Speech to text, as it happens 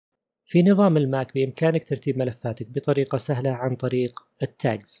في نظام الماك بإمكانك ترتيب ملفاتك بطريقة سهلة عن طريق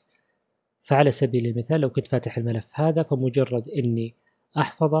التاجز. فعلى سبيل المثال لو كنت فاتح الملف هذا فمجرد إني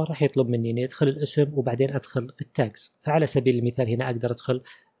أحفظه راح يطلب مني إني أدخل الاسم وبعدين أدخل التاجز. فعلى سبيل المثال هنا أقدر أدخل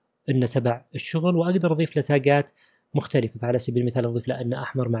إنه تبع الشغل وأقدر أضيف له تاجات مختلفة. فعلى سبيل المثال أضيف له إنه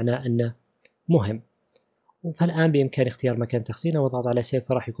أحمر معناه إنه مهم. فالآن بإمكاني اختيار مكان تخزينه واضغط على سيف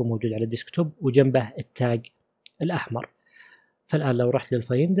فراح يكون موجود على الديسكتوب وجنبه التاج الأحمر. فالآن لو رحت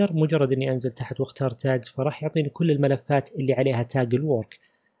للفايندر مجرد إني أنزل تحت واختار تاج فراح يعطيني كل الملفات اللي عليها تاج الورك.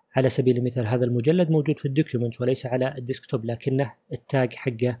 على سبيل المثال هذا المجلد موجود في الدوكيومنت وليس على الديسكتوب لكنه التاج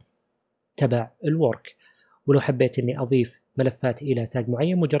حقه تبع الورك. ولو حبيت إني أضيف ملفات إلى تاج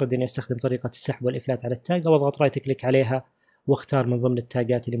معين مجرد إني أستخدم طريقة السحب والإفلات على التاج أو أضغط رايت كليك عليها واختار من ضمن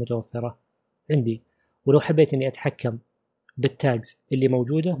التاجات اللي متوفرة عندي. ولو حبيت إني أتحكم بالتاجز اللي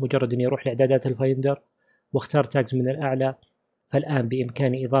موجودة مجرد إني أروح لإعدادات الفايندر واختار تاجز من الأعلى. فالآن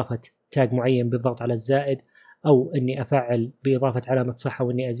بإمكاني إضافة تاج معين بالضغط على الزائد أو إني أفعل بإضافة علامة صح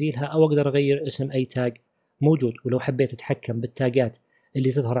أو إني أزيلها أو أقدر أغير اسم أي تاج موجود. ولو حبيت أتحكم بالتاجات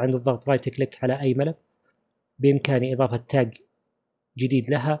اللي تظهر عند الضغط رايت كليك على أي ملف بإمكاني إضافة تاج جديد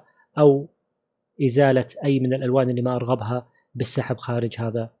لها أو إزالة أي من الألوان اللي ما أرغبها بالسحب خارج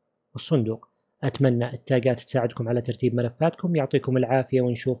هذا الصندوق. أتمنى التاجات تساعدكم على ترتيب ملفاتكم. يعطيكم العافية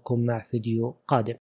ونشوفكم مع فيديو قادم.